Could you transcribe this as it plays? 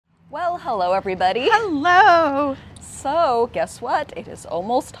Well, hello everybody. Hello! So, guess what? It is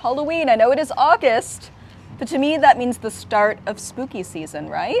almost Halloween. I know it is August, but to me that means the start of spooky season,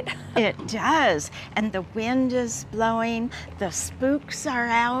 right? It does, and the wind is blowing, the spooks are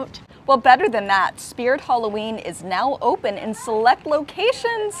out. Well, better than that, Spirit Halloween is now open in select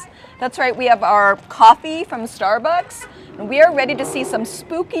locations. That's right, we have our coffee from Starbucks, and we are ready to see some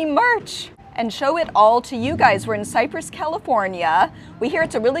spooky merch and show it all to you guys. We're in Cypress, California. We hear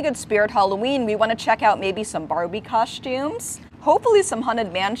it's a really good Spirit Halloween. We want to check out maybe some Barbie costumes, hopefully some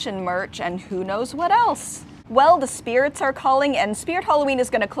Haunted Mansion merch, and who knows what else. Well, the spirits are calling, and Spirit Halloween is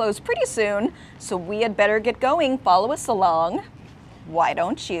going to close pretty soon, so we had better get going. Follow us along. Why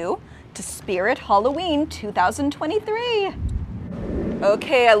don't you? To Spirit Halloween 2023.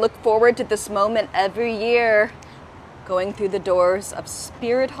 Okay, I look forward to this moment every year, going through the doors of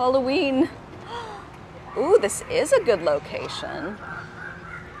Spirit Halloween. Ooh, this is a good location.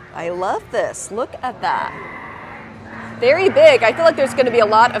 I love this. Look at that. Very big. I feel like there's going to be a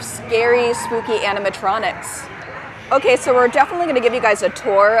lot of scary, spooky animatronics. Okay, so we're definitely going to give you guys a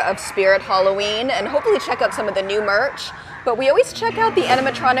tour of Spirit Halloween and hopefully check out some of the new merch. But we always check out the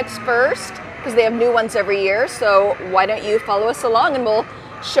animatronics first because they have new ones every year. So why don't you follow us along and we'll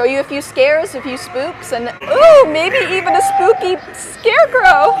show you a few scares, a few spooks, and ooh, maybe even a spooky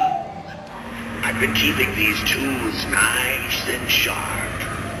scarecrow. I've been keeping these tools nice and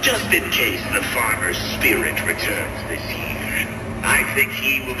sharp, just in case the farmer's spirit returns this year. I think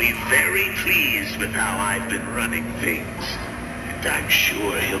he will be very pleased with how I've been running things. And I'm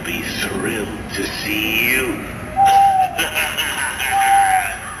sure he'll be thrilled to see you.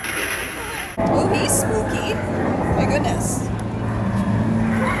 Oh, he's spooky. My goodness.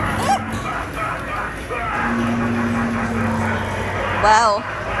 Wow,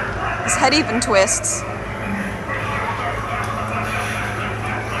 his head even twists.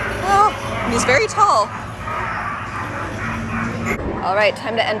 Oh, and he's very tall. All right,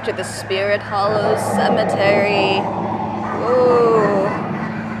 time to enter the Spirit Hollow Cemetery. Ooh,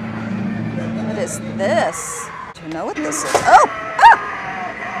 what is this? Do you know what this is? Oh, ah!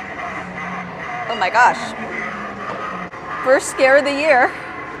 Oh my gosh. First scare of the year.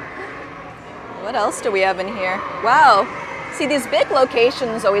 What else do we have in here? Wow. See, these big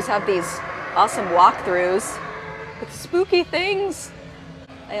locations always have these awesome walkthroughs with spooky things.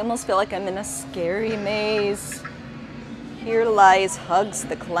 I almost feel like I'm in a scary maze. Here lies Hugs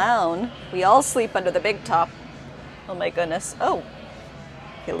the Clown. We all sleep under the big top. Oh my goodness. Oh.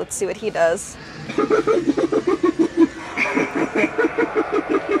 Okay, let's see what he does.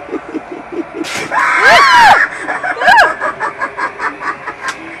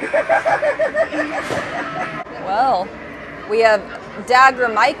 Well, we have Dagger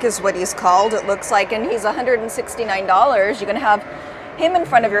Mike is what he's called, it looks like, and he's $169. You can have him in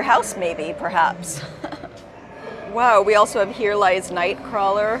front of your house maybe, perhaps. Wow, we also have Here Lies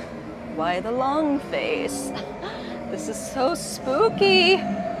Nightcrawler. Why the long face? This is so spooky.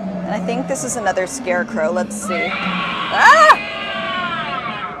 And I think this is another scarecrow. Let's see. Ah!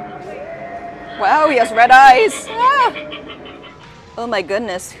 Wow, he has red eyes. Ah! Oh my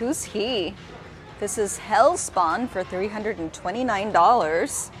goodness, who's he? This is Hellspawn for $329.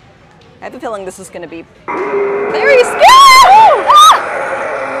 I have a feeling this is going to be very scary. Ah!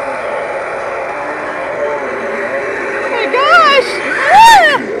 Oh my gosh!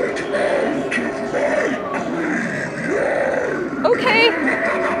 Ah! Okay.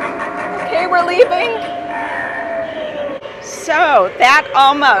 Okay, we're leaving. So, that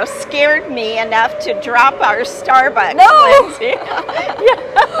almost scared me enough to drop our Starbucks, No! Lindsay.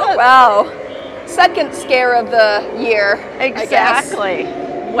 Wow. Second scare of the year. Exactly.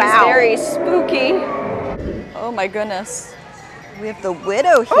 Wow. Wow. Very spooky. Oh my goodness. We have the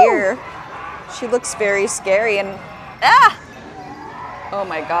widow here. Ooh. She looks very scary and ah! Oh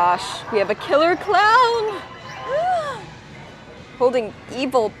my gosh. We have a killer clown. Holding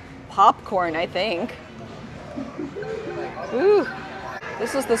evil popcorn, I think. Ooh.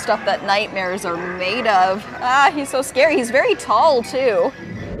 This is the stuff that nightmares are made of. Ah, he's so scary. He's very tall too.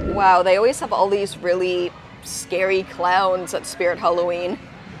 Wow, they always have all these really scary clowns at Spirit Halloween.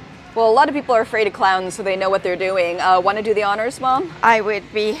 Well, a lot of people are afraid of clowns, so they know what they're doing. Want to do the honors, Mom? I would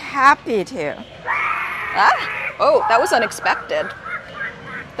be happy to. Ah! Oh, that was unexpected.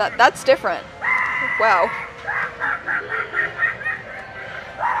 That's different. Wow.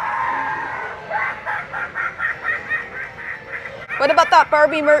 What about that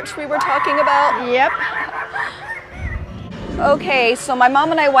Barbie merch we were talking about? Yep. Okay, so my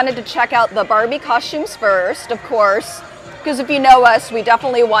mom and I wanted to check out the Barbie costumes first, of course. Because if you know us, we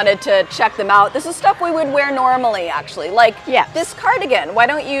definitely wanted to check them out. This is stuff we would wear normally, actually. Like this cardigan. Why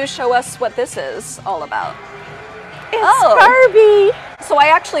don't you show us what this is all about? It's Barbie. So I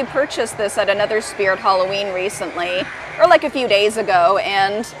actually purchased this at another Spirit Halloween recently, or like a few days ago,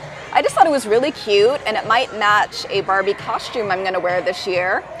 and I just thought it was really cute, and it might match a Barbie costume I'm gonna wear this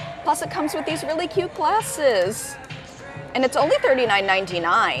year. Plus it comes with these really cute glasses. And it's only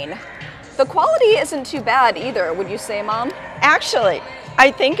 $39.99. The quality isn't too bad either, would you say, Mom? Actually,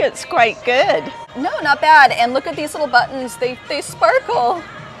 I think it's quite good. No, not bad. And look at these little buttons, they sparkle.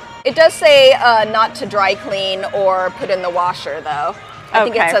 It does say not to dry clean or put in the washer though. I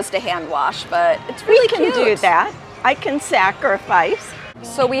think it says to hand wash, but it's really cute. We can do that. I can sacrifice.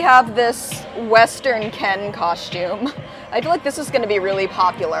 So we have this Western Ken costume. I feel like this is going to be really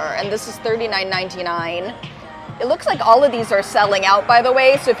popular, and this is $39.99. It looks like all of these are selling out, by the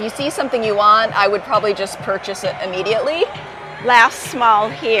way, so if you see something you want, I would probably just purchase it immediately. Last small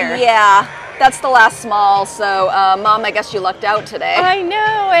here. Yeah, that's the last small, so Mom, I guess you lucked out today. I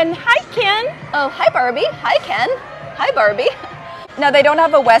know, and hi, Ken. Oh, hi, Barbie. Hi, Ken. Hi, Barbie. Now, they don't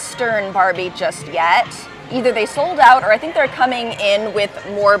have a Western Barbie just yet. Either they sold out, or I think they're coming in with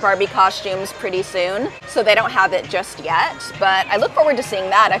more Barbie costumes pretty soon, so they don't have it just yet, but I look forward to seeing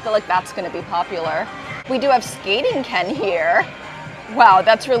that. I feel like that's going to be popular. We do have Skating Ken here. Wow,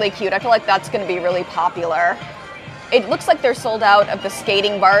 that's really cute. I feel like that's going to be really popular. It looks like they're sold out of the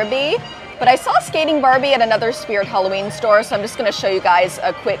Skating Barbie, but I saw Skating Barbie at another Spirit Halloween store, so I'm just going to show you guys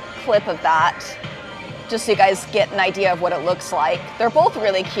a quick clip of that, just so you guys get an idea of what it looks like. They're both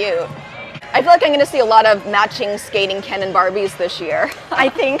really cute. I feel like I'm going to see a lot of matching Skating Ken and Barbies this year. I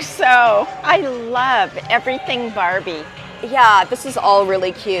think so. I love everything Barbie. Yeah, this is all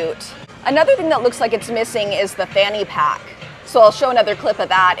really cute. Another thing that looks like it's missing is the fanny pack. So I'll show another clip of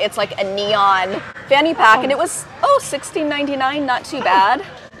that. It's like a neon fanny pack, and it was, $16.99, not too bad.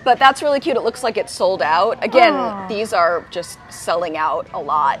 But that's really cute. It looks like it's sold out. Again, these are just selling out a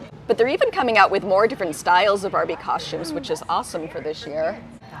lot. But they're even coming out with more different styles of Barbie costumes, which is awesome for this year.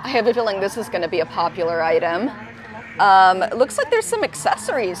 I have a feeling this is going to be a popular item. It looks like there's some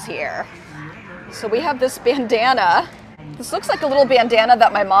accessories here. So we have this bandana. This looks like a little bandana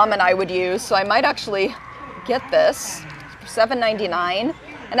that my mom and I would use, so I might actually get this for $7.99.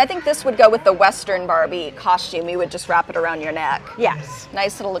 And I think this would go with the Western Barbie costume. You would just wrap it around your neck. Yes.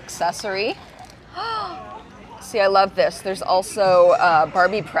 Nice little accessory. See, I love this. There's also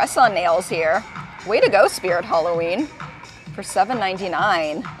Barbie press-on nails here. Way to go, Spirit Halloween, for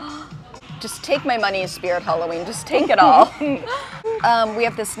 $7.99. Just take my money, Spirit Halloween. Just take it all. We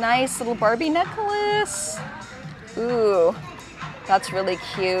have this nice little Barbie necklace. Ooh, that's really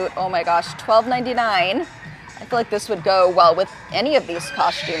cute. Oh my gosh, $12.99. I feel like this would go well with any of these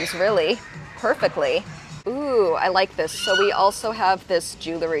costumes, really, perfectly. Ooh, I like this. So we also have this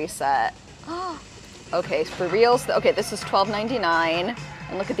jewelry set. Okay, for reals, okay, this is $12.99.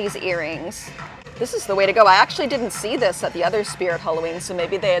 And look at these earrings. This is the way to go. I actually didn't see this at the other Spirit Halloween, so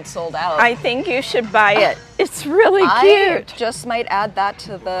maybe they had sold out. I think you should buy it. It's really cute. I just might add that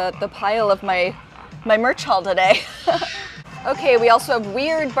to the pile of my merch haul today. Okay, we also have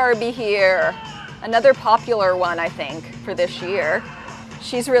Weird Barbie here. Another popular one, I think, for this year.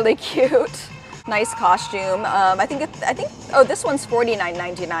 She's really cute. Nice costume. I think, this one's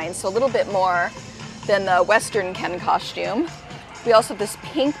 $49.99, so a little bit more than the Western Ken costume. We also have this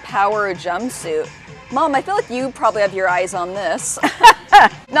pink power jumpsuit. Mom, I feel like you probably have your eyes on this.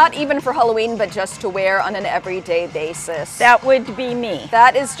 Not even for Halloween, but just to wear on an everyday basis. That would be me.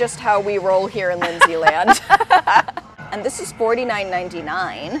 That is just how we roll here in Lindsay Land. And this is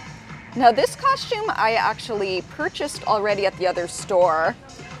 $49.99. Now this costume I actually purchased already at the other store,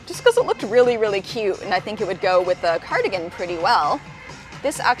 just because it looked really, really cute, and I think it would go with the cardigan pretty well.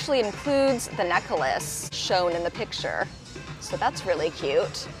 This actually includes the necklace shown in the picture, so that's really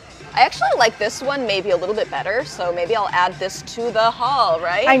cute. I actually like this one maybe a little bit better, so maybe I'll add this to the haul,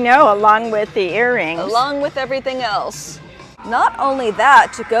 right? I know, along with the earrings. Along with everything else. Not only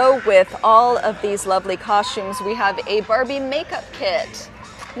that, to go with all of these lovely costumes, we have a Barbie makeup kit.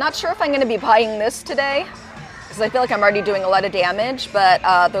 Not sure if I'm going to be buying this today, because I feel like I'm already doing a lot of damage, but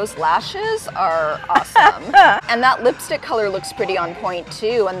those lashes are awesome. And that lipstick color looks pretty on point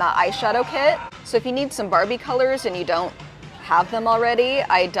too, and the eyeshadow kit. So if you need some Barbie colors and you don't have them already,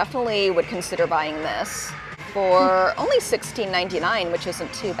 I definitely would consider buying this for only $16.99, which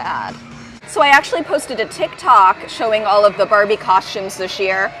isn't too bad. So I actually posted a TikTok showing all of the Barbie costumes this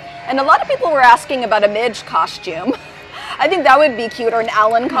year, and a lot of people were asking about a Midge costume. I think that would be cute, or an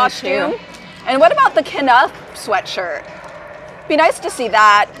Alan costume. And what about the Kenneth sweatshirt? Be nice to see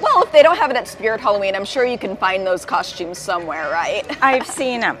that. Well, if they don't have it at Spirit Halloween, I'm sure you can find those costumes somewhere, right? I've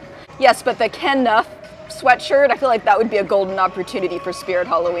seen them. Yes, but the Ken Nuff sweatshirt, I feel like that would be a golden opportunity for Spirit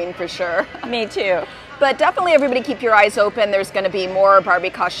Halloween for sure. Me too. But definitely everybody keep your eyes open. There's going to be more Barbie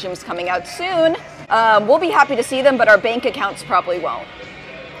costumes coming out soon. We'll be happy to see them, but our bank accounts probably won't.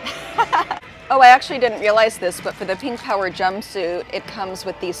 Oh, I actually didn't realize this, but for the Pink Power jumpsuit, it comes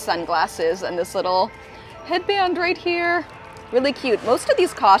with these sunglasses and this little headband right here. Really cute. Most of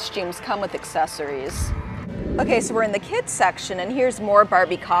these costumes come with accessories. Okay, so we're in the kids section, and here's more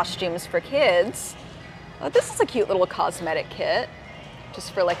Barbie costumes for kids. Oh, this is a cute little cosmetic kit,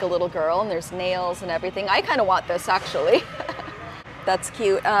 just for like a little girl, and there's nails and everything. I kind of want this, actually. That's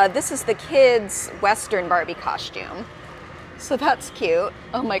cute. This is the kids' Western Barbie costume. So that's cute.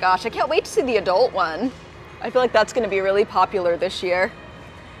 Oh my gosh, I can't wait to see the adult one. I feel like that's going to be really popular this year.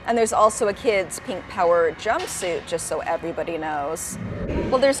 And there's also a kids' Pink Power jumpsuit, just so everybody knows.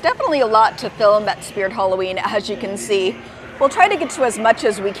 Well, there's definitely a lot to film at Spirit Halloween, as you can see. We'll try to get to as much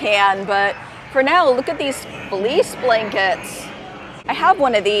as we can, but for now, look at these fleece blankets. I have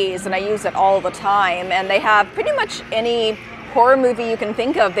one of these and I use it all the time, and they have pretty much any horror movie you can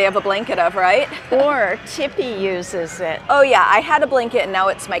think of, they have a blanket of, right? Or Tippy uses it. Oh yeah, I had a blanket and now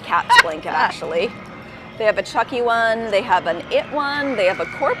it's my cat's blanket, actually. They have a Chucky one, they have an It one, they have a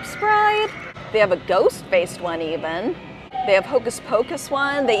Corpse Bride, they have a ghost-faced one even. They have Hocus Pocus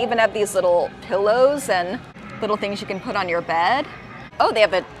one, they even have these little pillows and little things you can put on your bed. Oh, they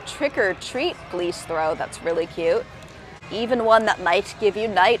have a Trick or Treat fleece throw, that's really cute. Even one that might give you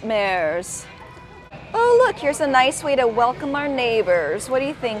nightmares. Oh look, here's a nice way to welcome our neighbors. What do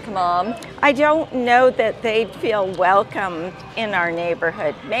you think, Mom? I don't know that they'd feel welcome in our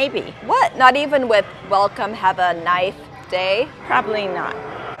neighborhood. Maybe. What? Not even with welcome, have a nice day? Probably not.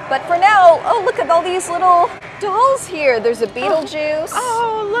 But for now, oh look at all these little dolls here. There's a Beetlejuice.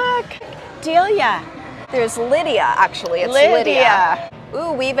 Oh, look. Delia. There's Lydia, actually. It's Lydia.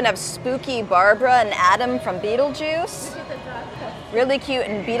 Ooh, we even have Spooky Barbara and Adam from Beetlejuice. Really cute,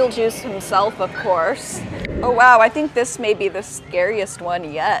 and Beetlejuice himself, of course. Oh wow, I think this may be the scariest one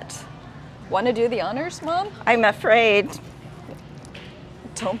yet. Want to do the honors, Mom? I'm afraid.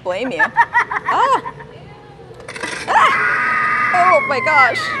 Don't blame you. Ah! Ah! Oh my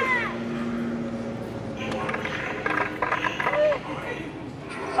gosh.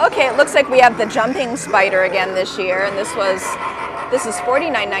 Okay, it looks like we have the jumping spider again this year, and this is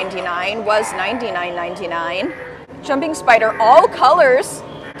 $49.99, was $99.99. Jumping spider, all colors.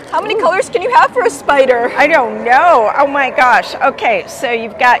 How many colors can you have for a spider? I don't know. Oh my gosh. Okay, so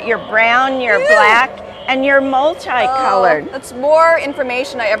you've got your brown, your black, and your multicolored. That's more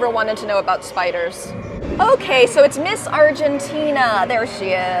information I ever wanted to know about spiders. Okay, so it's Miss Argentina. There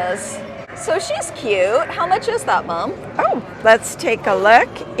she is. So she's cute. How much is that, Mom? Oh, let's take a look.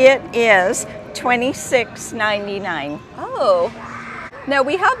 It is $26.99. Oh. Now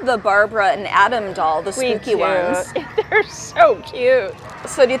we have the Barbara and Adam doll, the spooky ones. They're so cute.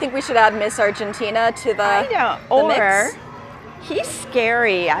 So do you think we should add Miss Argentina to the mix? He's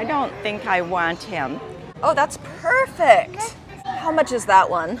scary. I don't think I want him. Oh, that's perfect. How much is that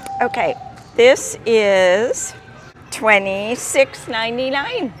one? Okay, this is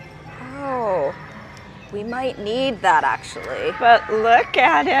 $26.99. Oh, we might need that actually. But look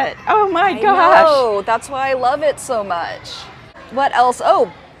at it. Oh my gosh. I know. That's why I love it so much. What else?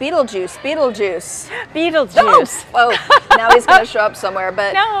 Oh, Beetlejuice. Beetlejuice. Oh, now he's going to show up somewhere.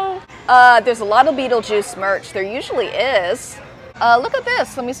 But no. There's a lot of Beetlejuice merch. There usually is. Look at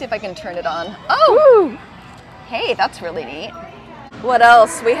this. Let me see if I can turn it on. Oh, ooh. Hey, that's really neat. What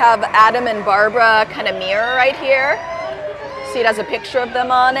else? We have Adam and Barbara kind of mirror right here. See, it has a picture of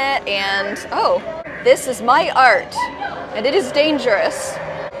them on it. And oh, this is my art. And it is dangerous.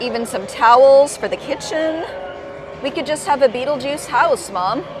 Even some towels for the kitchen. We could just have a Beetlejuice house,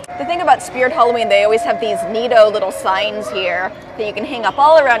 Mom. The thing about Spirit Halloween, they always have these neato little signs here that you can hang up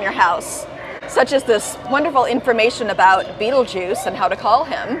all around your house, such as this wonderful information about Beetlejuice and how to call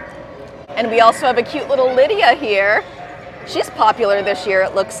him. And we also have a cute little Lydia here. She's popular this year,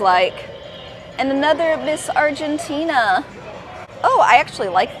 it looks like. And another Miss Argentina. Oh, I actually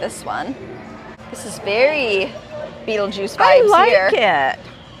like this one. This is very Beetlejuice vibes here. I like it.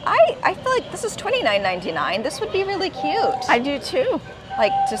 I feel like this is $29.99. This would be really cute. I do too.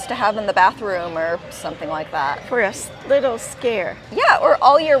 Like just to have in the bathroom or something like that. For a little scare. Yeah, or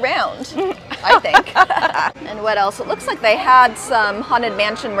all year round, I think. And what else? It looks like they had some Haunted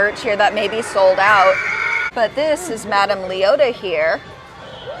Mansion merch here that may be sold out. But this is Madame Leota here.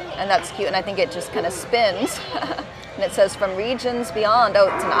 And that's cute, and I think it just kind of spins. And it says from regions beyond. Oh,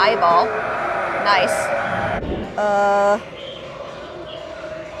 it's an eyeball. Nice.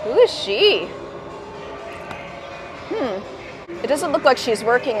 Who is she? It doesn't look like she's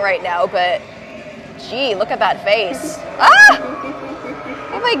working right now, but gee, look at that face. Ah!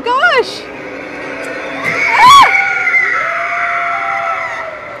 Oh my gosh! Ah!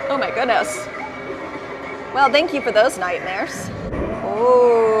 Oh my goodness. Well, thank you for those nightmares.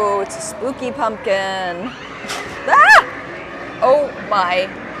 Oh, it's a spooky pumpkin. Ah! Oh my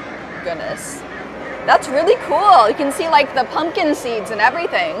goodness. That's really cool. You can see like the pumpkin seeds and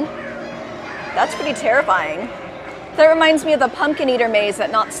everything. That's pretty terrifying. That reminds me of the pumpkin eater maze at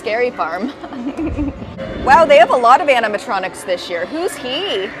Not Scary Farm. Wow, they have a lot of animatronics this year. Who's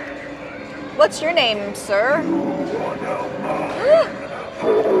he? What's your name, sir?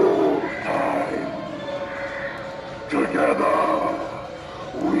 Together,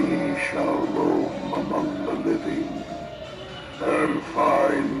 we shall roam among the living and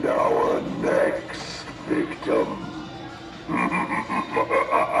find our next victim.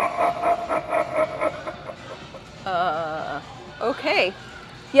 Okay.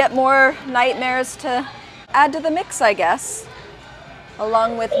 Yet more nightmares to add to the mix, I guess.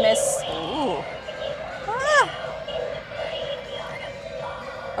 Along with Miss... Ooh. Ah.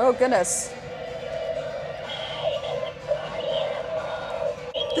 Oh, goodness.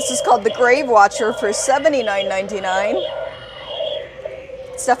 This is called the Grave Watcher for $79.99.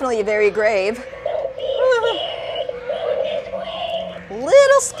 It's definitely very grave.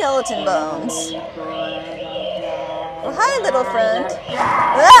 Little skeleton bones. Oh, hi, little friend.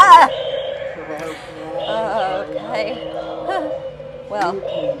 Ah! Okay. Well.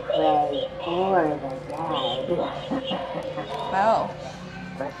 Wow.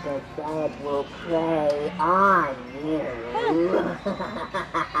 But the dead will prey on you.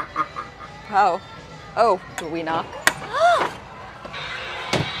 Wow. Oh, do we knock?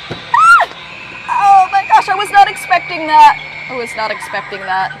 Oh my gosh, I was not expecting that. I was not expecting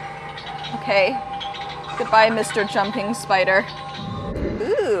that. Okay. Goodbye, Mr. Jumping Spider.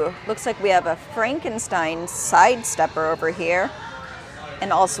 Ooh, looks like we have a Frankenstein sidestepper over here.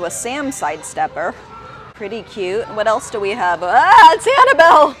 And also a Sam sidestepper. Pretty cute. What else do we have? Ah, it's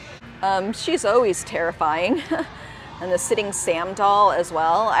Annabelle! She's always terrifying. And the sitting Sam doll as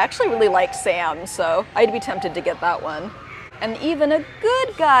well. I actually really like Sam, so I'd be tempted to get that one. And even a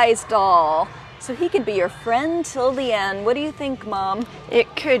good guy's doll. So he could be your friend till the end. What do you think, Mom?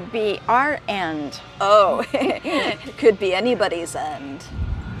 It could be our end. Oh, it could be anybody's end.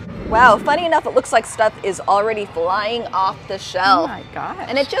 Wow, funny enough, it looks like stuff is already flying off the shelf. Oh my gosh.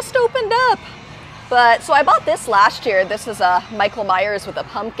 And it just opened up. But, so I bought this last year. This is a Michael Myers with a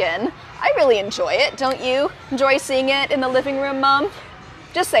pumpkin. I really enjoy it. Don't you enjoy seeing it in the living room, Mom?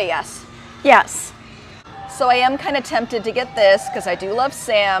 Just say yes. Yes. So I am kind of tempted to get this because I do love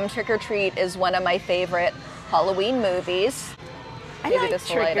Sam. Trick or Treat is one of my favorite Halloween movies. I like this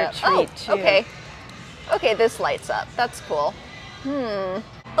will Trick light or up. Treat too. Okay. Okay, this lights up. That's cool.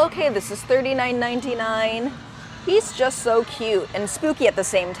 Okay, this is $39.99. He's just so cute and spooky at the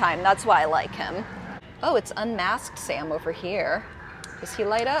same time. That's why I like him. Oh, it's unmasked Sam over here. Does he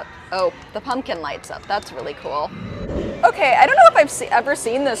light up? Oh, the pumpkin lights up. That's really cool. Okay, I don't know if I've ever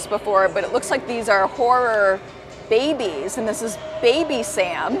seen this before, but it looks like these are horror babies, and this is baby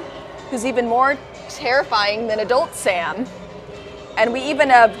Sam, who's even more terrifying than adult Sam. And we even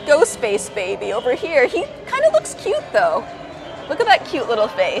have Ghostface baby over here. He kind of looks cute though. Look at that cute little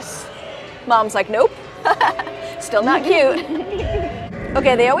face. Mom's like, nope, still not cute.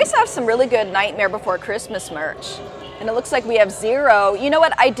 Okay, they always have some really good Nightmare Before Christmas merch. And it looks like we have Zero. You know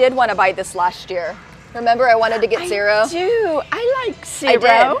what? I did want to buy this last year. Remember I wanted to get Zero? I do. I like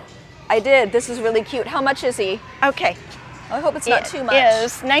Zero. I did. This is really cute. How much is he? Okay. I hope it's not too much. It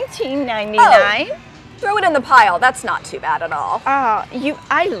is $19.99. Oh, throw it in the pile. That's not too bad at all. Oh,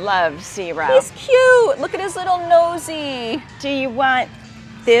 I love Zero. He's cute. Look at his little nosy. Do you want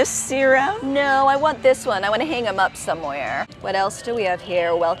this Zero? No, I want this one. I want to hang him up somewhere. What else do we have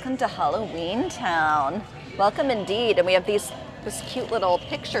here? Welcome to Halloween Town. Welcome indeed. And we have this cute little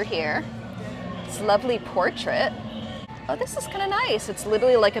picture here. This lovely portrait. Oh, this is kind of nice. It's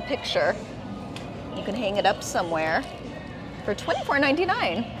literally like a picture. You can hang it up somewhere for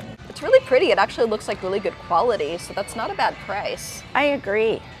 $24.99. It's really pretty. It actually looks like really good quality, so that's not a bad price. I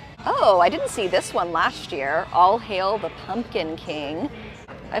agree. Oh, I didn't see this one last year. All Hail the Pumpkin King.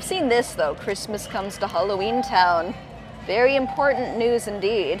 I've seen this though. Christmas Comes to Halloween Town. Very important news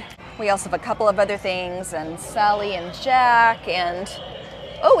indeed. We also have a couple of other things, and Sally and Jack, and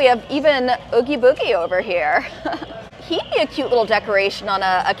oh, we have even Oogie Boogie over here. He'd be a cute little decoration on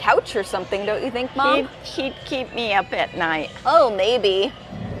a couch or something, don't you think, Mom? He'd keep me up at night. Oh, maybe.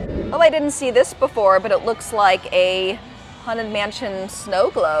 Oh, I didn't see this before, but it looks like a Haunted Mansion snow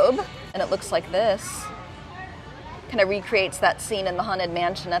globe, and it looks like this. Kind of recreates that scene in the Haunted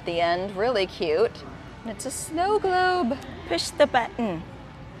Mansion at the end. Really cute. And it's a snow globe. Push the button.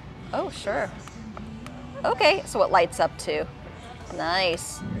 Oh, sure. Okay, so it lights up too.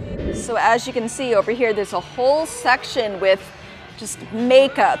 Nice. So as you can see over here, there's a whole section with just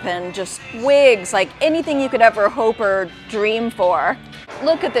makeup and just wigs, like anything you could ever hope or dream for.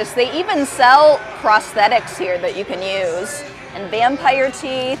 Look at this, they even sell prosthetics here that you can use, and vampire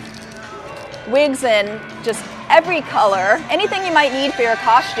teeth, wigs in just every color, anything you might need for your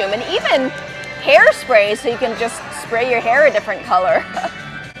costume, and even hairspray so you can just spray your hair a different color.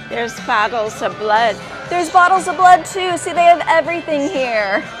 There's bottles of blood. There's bottles of blood too, see they have everything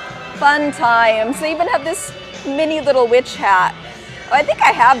here. Fun times, they even have this mini little witch hat. Oh, I think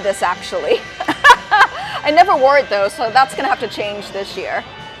I have this actually. I never wore it though, so that's gonna have to change this year.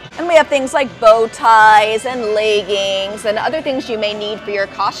 And we have things like bow ties and leggings and other things you may need for your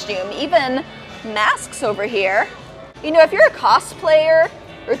costume, even masks over here. You know, if you're a cosplayer,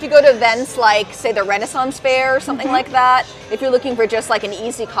 or if you go to events like, say, the Renaissance Fair or something like that, if you're looking for just like an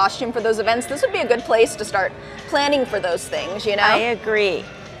easy costume for those events, this would be a good place to start planning for those things, you know? I agree.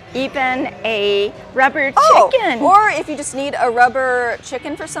 Even a rubber chicken. Or if you just need a rubber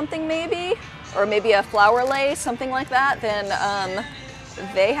chicken for something maybe, or maybe a flower lace, something like that, then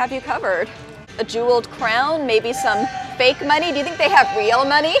they have you covered. A jeweled crown, maybe some fake money. Do you think they have real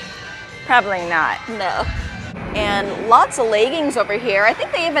money? Probably not. No. And lots of leggings over here. I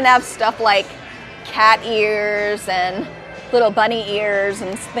think they even have stuff like cat ears and little bunny ears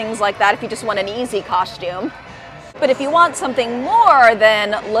and things like that if you just want an easy costume. But if you want something more,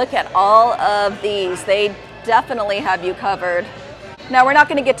 then look at all of these. They definitely have you covered. Now, we're not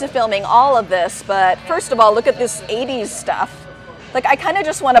going to get to filming all of this, but first of all, look at this 80s stuff. Like, I kind of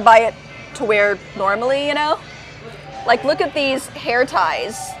just want to buy it to wear normally, you know? Like, look at these hair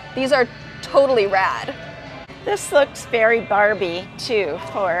ties. These are totally rad. This looks very Barbie, too,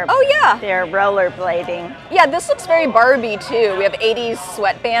 for their rollerblading. Yeah, this looks very Barbie, too. We have 80s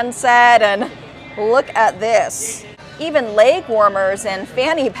sweatband set, and look at this. Even leg warmers and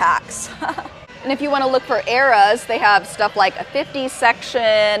fanny packs. And if you want to look for eras, they have stuff like a 50s section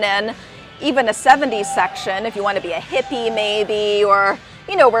and even a 70s section if you want to be a hippie maybe, or,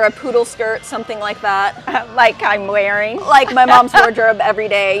 you know, wear a poodle skirt, something like that. Like I'm wearing. Like my mom's wardrobe every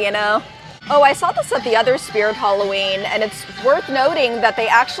day, you know. Oh, I saw this at the other Spirit Halloween, and it's worth noting that they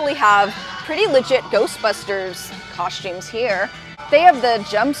actually have pretty legit Ghostbusters costumes here. They have the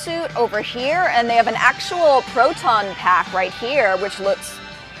jumpsuit over here, and they have an actual proton pack right here, which looks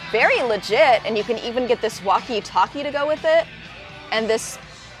very legit, and you can even get this walkie-talkie to go with it, and this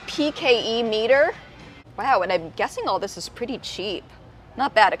PKE meter. Wow, and I'm guessing all this is pretty cheap.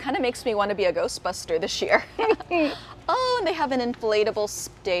 Not bad. It kind of makes me want to be a Ghostbuster this year. Oh, and they have an inflatable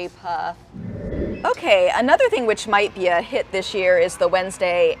Stay Puft. Okay, another thing which might be a hit this year is the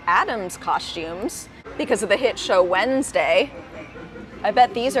Wednesday Addams costumes, because of the hit show Wednesday. I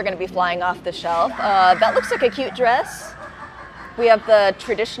bet these are going to be flying off the shelf. That looks like a cute dress. We have the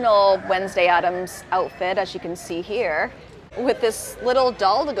traditional Wednesday Addams outfit, as you can see here, with this little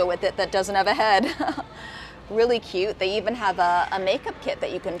doll to go with it that doesn't have a head. Really cute. They even have a makeup kit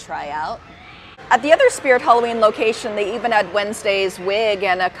that you can try out. At the other Spirit Halloween location, they even had Wednesday's wig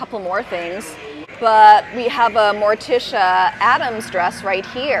and a couple more things. But we have a Morticia Addams dress right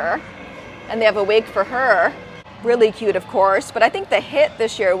here, and they have a wig for her. Really cute, of course, but I think the hit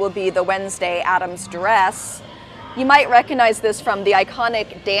this year will be the Wednesday Addams dress. You might recognize this from the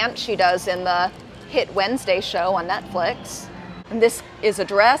iconic dance she does in the hit Wednesday show on Netflix. And this is a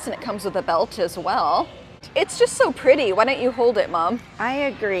dress, and it comes with a belt as well. It's just so pretty. Why don't you hold it, Mom? I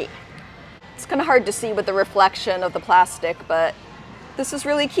agree. It's kind of hard to see with the reflection of the plastic, but this is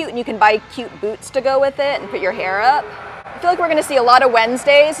really cute, and you can buy cute boots to go with it and put your hair up. I feel like we're going to see a lot of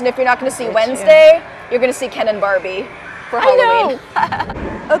Wednesdays, and if you're not going to see Wednesday, you're going to see Ken and Barbie for Halloween.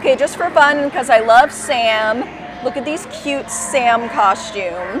 Okay, just for fun, because I love Sam, look at these cute Sam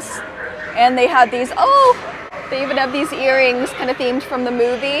costumes. And they have these, they even have these earrings kind of themed from the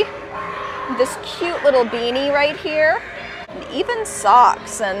movie. This cute little beanie right here. And even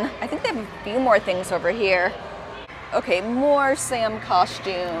socks, and I think they have a few more things over here. Okay, more Sam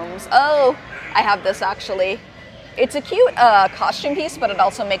costumes. Oh, I have this actually. It's a cute costume piece, but it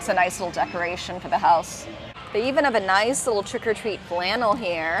also makes a nice little decoration for the house. They even have a nice little trick-or-treat flannel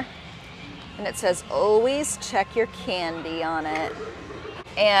here. And it says, always check your candy on it.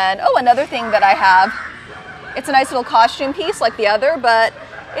 And, oh, another thing that I have, it's a nice little costume piece like the other, but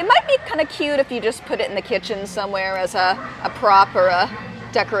it might be kind of cute if you just put it in the kitchen somewhere as a prop or a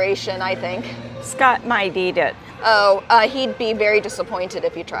decoration, I think. Scott might eat it. Oh, he'd be very disappointed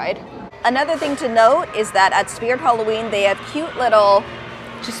if you tried. Another thing to note is that at Spirit Halloween, they have cute little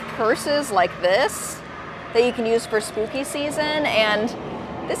just purses like this that you can use for spooky season. And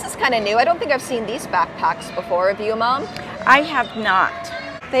this is kind of new. I don't think I've seen these backpacks before. Have you, Mom? I have not.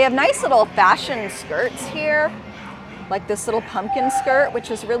 They have nice little fashion skirts here, like this little pumpkin skirt,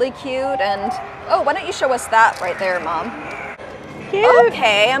 which is really cute. And oh, why don't you show us that right there, Mom? Cute.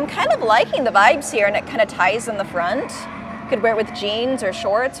 Okay, I'm kind of liking the vibes here, and it kind of ties in the front. You could wear it with jeans or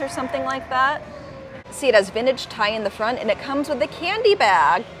shorts or something like that. See, it has vintage tie in the front, and it comes with a candy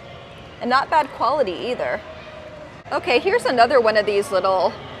bag. And not bad quality either. Okay, here's another one of these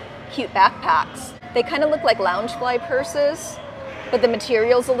little cute backpacks. They kind of look like Loungefly purses, but the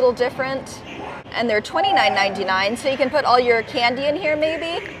material's a little different. And they're $29.99, so you can put all your candy in here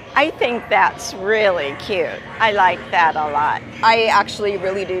maybe. I think that's really cute. I like that a lot. I actually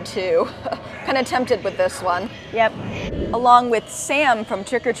really do too. Kind of tempted with this one. Yep. Along with Sam from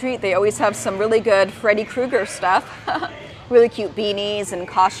Trick or Treat, they always have some really good Freddy Krueger stuff. Really cute beanies and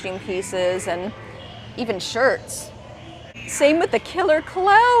costume pieces and even shirts. Same with the killer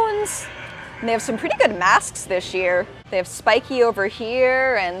clowns. And they have some pretty good masks this year. They have Spiky over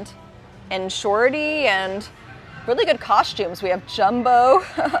here and Shorty and really good costumes. We have Jumbo.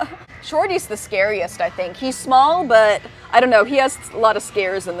 Shorty's the scariest, I think. He's small, but I don't know, he has a lot of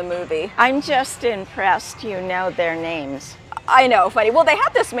scares in the movie. I'm just impressed you know their names. I know, funny. Well, they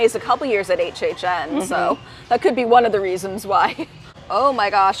had this maze a couple years at HHN, so that could be one of the reasons why. Oh my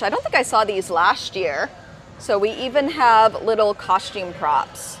gosh, I don't think I saw these last year. So we even have little costume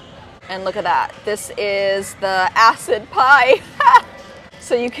props. And look at that. This is the acid pie.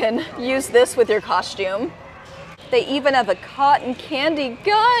 So you can use this with your costume. They even have a cotton candy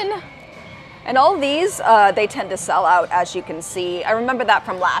gun. And all these, they tend to sell out, as you can see. I remember that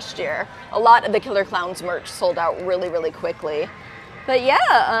from last year. A lot of the Killer Clowns merch sold out really, really quickly. But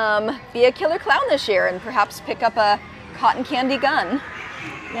yeah, be a killer clown this year and perhaps pick up a cotton candy gun.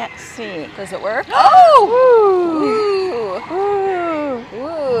 Let's see. Does it work? Oh! Ooh.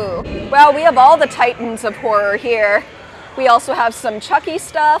 Ooh. Well, we have all the titans of horror here. We also have some Chucky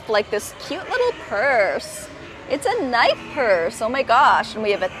stuff, like this cute little purse. It's a knife purse, oh my gosh. And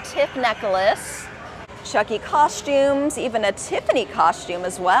we have a Tiff necklace, Chucky costumes, even a Tiffany costume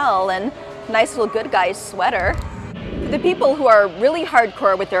as well, and nice little good guy sweater. For the people who are really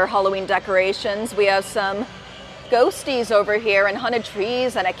hardcore with their Halloween decorations, we have some ghosties over here and haunted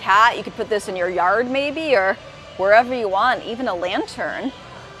trees and a cat. You could put this in your yard maybe, or wherever you want, even a lantern.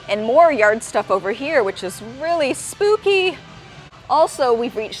 And more yard stuff over here, which is really spooky. Also,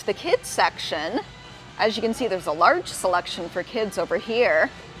 we've reached the kids section. As you can see, there's a large selection for kids over here.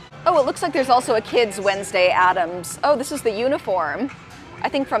 Oh, it looks like there's also a Kids Wednesday Addams. Oh, this is the uniform, I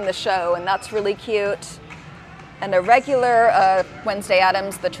think from the show, and that's really cute. And a regular Wednesday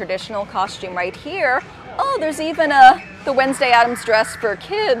Addams, the traditional costume right here. Oh, there's even the Wednesday Addams dress for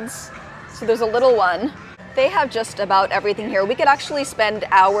kids. So there's a little one. They have just about everything here. We could actually spend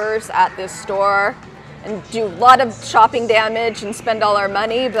hours at this store and do a lot of shopping damage and spend all our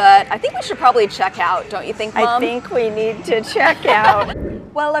money, but I think we should probably check out, don't you think, Mom? I think we need to check out.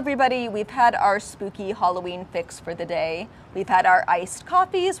 Well, everybody, we've had our spooky Halloween fix for the day. We've had our iced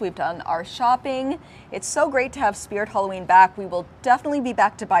coffees, we've done our shopping. It's so great to have Spirit Halloween back. We will definitely be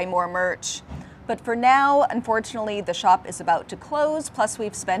back to buy more merch. But for now, unfortunately, the shop is about to close, plus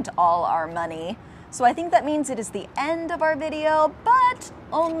we've spent all our money. So I think that means it is the end of our video, but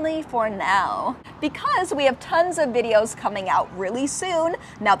only for now. Because we have tons of videos coming out really soon,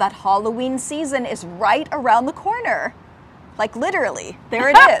 now that Halloween season is right around the corner. Like literally, there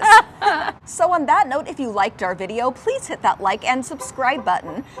it is. So on that note, if you liked our video, please hit that like and subscribe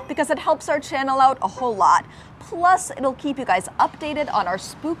button because it helps our channel out a whole lot. Plus, it'll keep you guys updated on our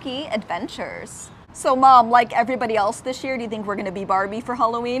spooky adventures. So Mom, like everybody else this year, do you think we're gonna be Barbie for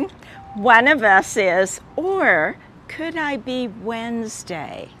Halloween? One of us is, or could I be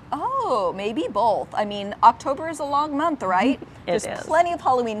Wednesday? Oh, maybe both. I mean, October is a long month, right? There's plenty of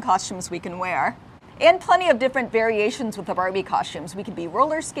Halloween costumes we can wear. And plenty of different variations with the Barbie costumes. We could be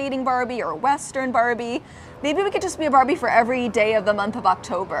roller skating Barbie or Western Barbie. Maybe we could just be a Barbie for every day of the month of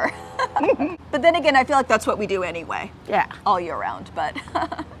October. But then again, I feel like that's what we do anyway. Yeah. All year round, but.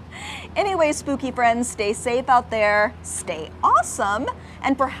 Anyway, spooky friends, stay safe out there, stay awesome,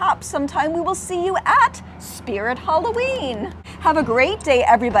 and perhaps sometime we will see you at Spirit Halloween. Have a great day,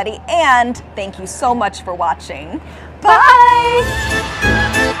 everybody, and thank you so much for watching. Bye!